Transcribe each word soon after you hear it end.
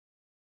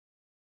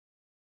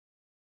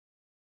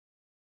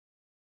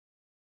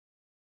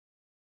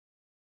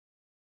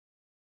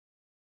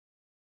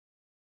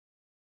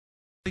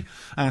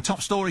Our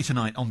top story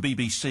tonight on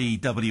BBC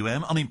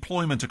WM.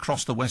 Unemployment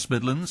across the West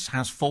Midlands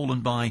has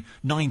fallen by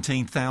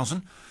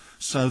 19,000.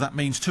 So that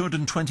means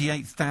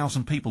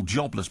 228,000 people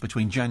jobless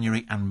between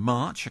January and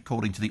March,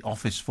 according to the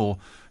Office for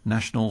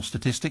National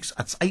Statistics.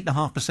 That's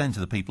 8.5% of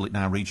the people in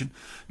our region.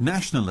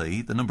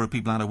 Nationally, the number of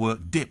people out of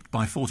work dipped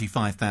by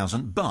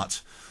 45,000,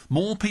 but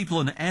more people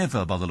than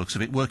ever, by the looks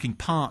of it, working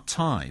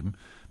part-time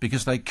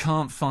because they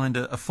can't find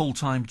a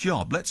full-time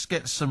job. Let's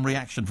get some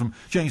reaction from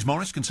James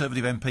Morris,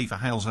 Conservative MP for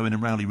Halesowen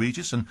and Rowley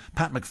Regis, and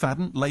Pat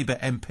McFadden, Labour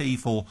MP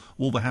for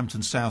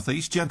Wolverhampton South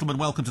East. Gentlemen,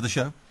 welcome to the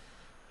show.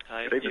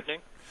 Hi, good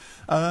evening.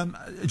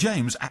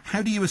 James,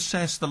 how do you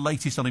assess the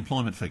latest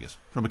unemployment figures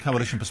from a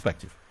coalition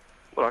perspective?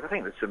 Well, I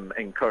think there's some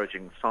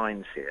encouraging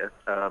signs here.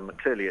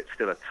 Clearly, it's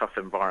still a tough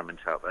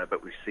environment out there,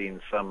 but we've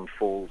seen some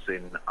falls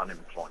in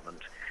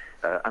unemployment.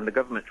 And the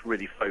government's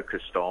really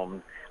focused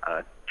on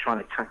trying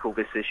to tackle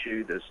this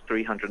issue. There's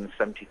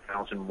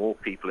 370,000 more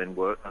people in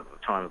work at the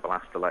time of the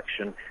last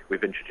election.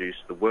 We've introduced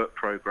the work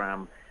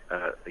programme,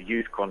 the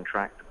youth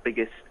contract, the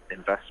biggest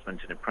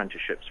investment in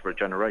apprenticeships for a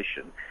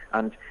generation.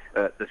 And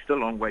there's still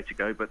a long way to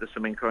go, but there's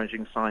some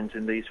encouraging signs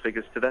in these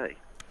figures today.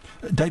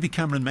 David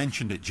Cameron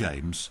mentioned it,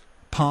 James,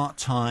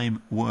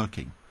 part-time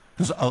working.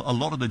 Because a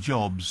lot of the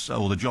jobs,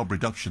 or the job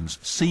reductions,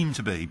 seem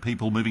to be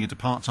people moving into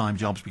part-time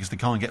jobs because they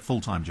can't get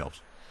full-time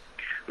jobs.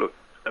 Look,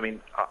 I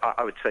mean,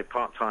 I would say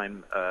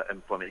part-time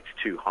employment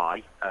is too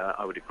high.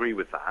 I would agree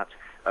with that.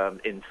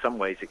 In some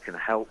ways, it can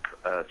help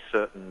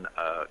certain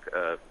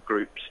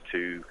groups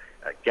to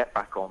get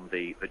back on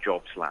the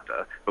jobs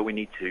ladder, but we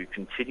need to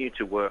continue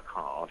to work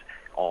hard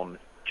on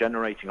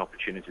generating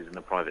opportunities in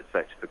the private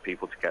sector for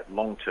people to get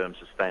long-term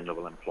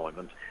sustainable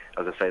employment.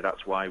 As I say,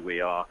 that's why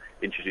we are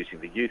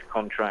introducing the youth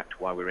contract,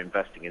 why we're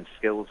investing in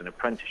skills and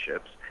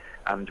apprenticeships,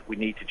 and we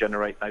need to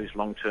generate those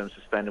long-term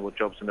sustainable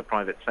jobs in the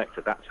private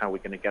sector. That's how we're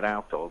going to get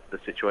out of the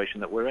situation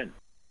that we're in.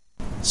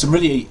 Some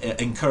really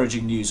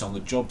encouraging news on the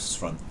jobs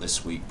front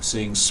this week,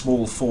 seeing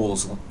small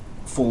falls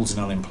in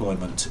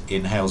unemployment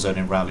in Halesowen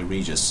and Rowley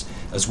Regis,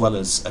 as well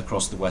as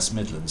across the West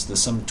Midlands.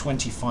 There's some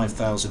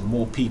 25,000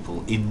 more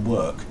people in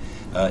work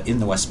in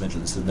the West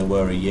Midlands than there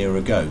were a year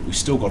ago. We've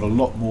still got a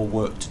lot more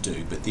work to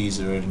do, but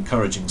these are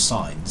encouraging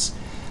signs.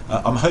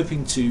 I'm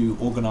hoping to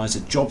organise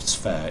a jobs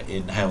fair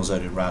in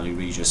Halesowen and Rowley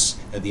Regis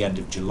at the end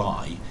of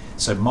July.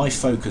 So my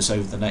focus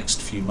over the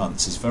next few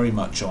months is very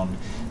much on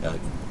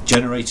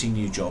generating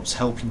new jobs,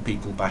 helping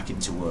people back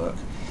into work.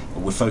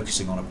 We're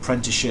focusing on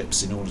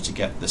apprenticeships in order to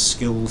get the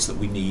skills that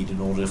we need in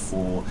order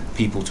for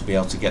people to be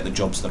able to get the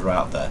jobs that are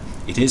out there.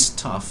 It is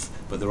tough,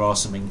 but there are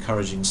some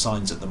encouraging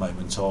signs at the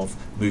moment of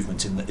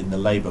movement in the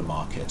labour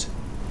market.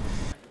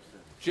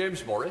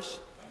 James Morris.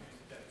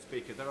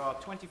 Speaker, there are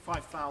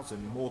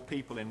 25,000 more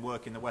people in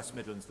work in the West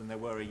Midlands than there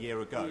were a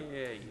year ago.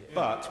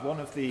 But one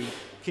of the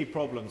key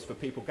problems for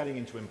people getting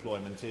into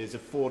employment is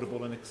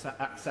affordable and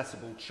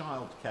accessible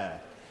childcare.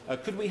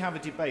 Could we have a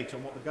debate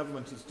on what the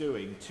government is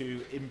doing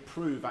to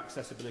improve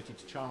accessibility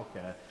to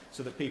childcare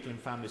so that people and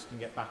families can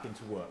get back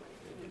into work?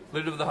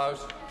 Leader of the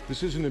House.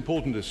 This is an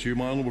important issue.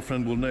 My honourable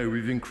friend will know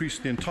we've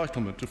increased the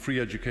entitlement to free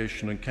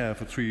education and care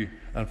for 3-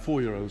 and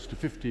 4-year-olds to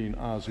 15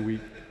 hours a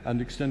week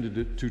and extended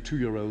it to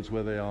 2-year-olds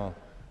where they are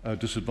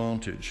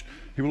disadvantaged.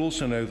 He will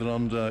also know that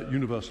under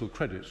universal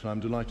credit, and I'm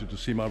delighted to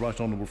see my right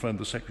honourable friend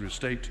the Secretary of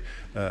State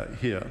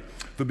here,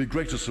 there'll be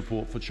greater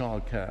support for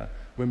childcare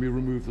when we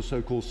remove the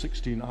so-called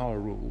 16-hour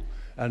rule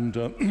and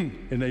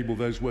enable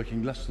those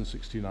working less than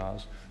 16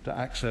 hours to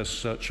access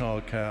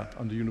childcare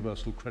under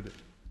universal credit.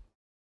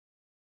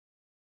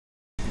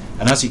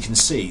 And as you can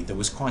see, there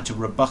was quite a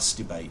robust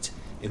debate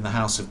in the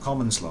House of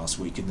Commons last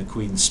week in the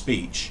Queen's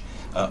speech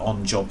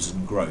on jobs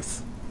and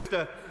growth.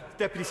 Mr.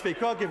 Deputy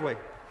Speaker, I'll give way.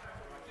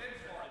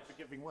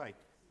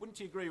 Wouldn't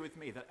he agree with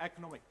me that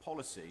economic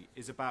policy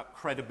is about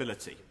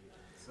credibility?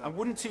 And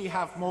wouldn't he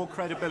have more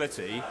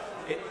credibility?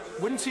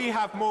 Wouldn't he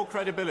have more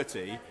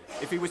credibility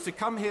if he was to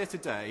come here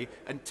today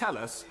and tell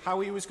us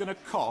how he was going to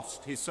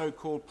cost his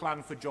so-called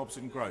plan for jobs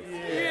and growth?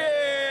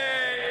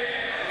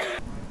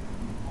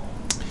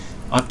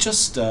 I've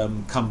just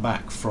come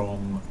back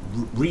from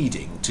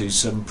reading to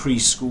some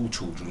preschool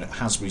children at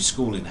Hasbury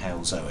School in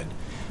Halesowen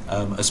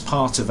as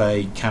part of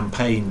a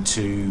campaign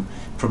to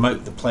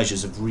promote the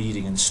pleasures of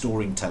reading and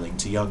storytelling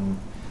to young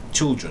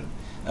children.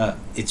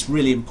 It's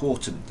really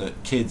important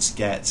that kids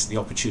get the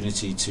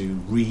opportunity to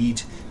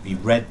read, be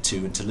read to,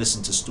 and to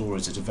listen to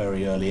stories at a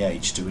very early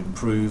age to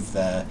improve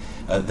their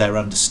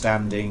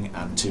understanding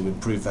and to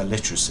improve their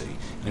literacy.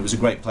 And it was a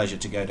great pleasure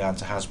to go down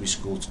to Hasbury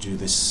School to do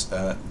this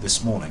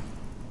this morning.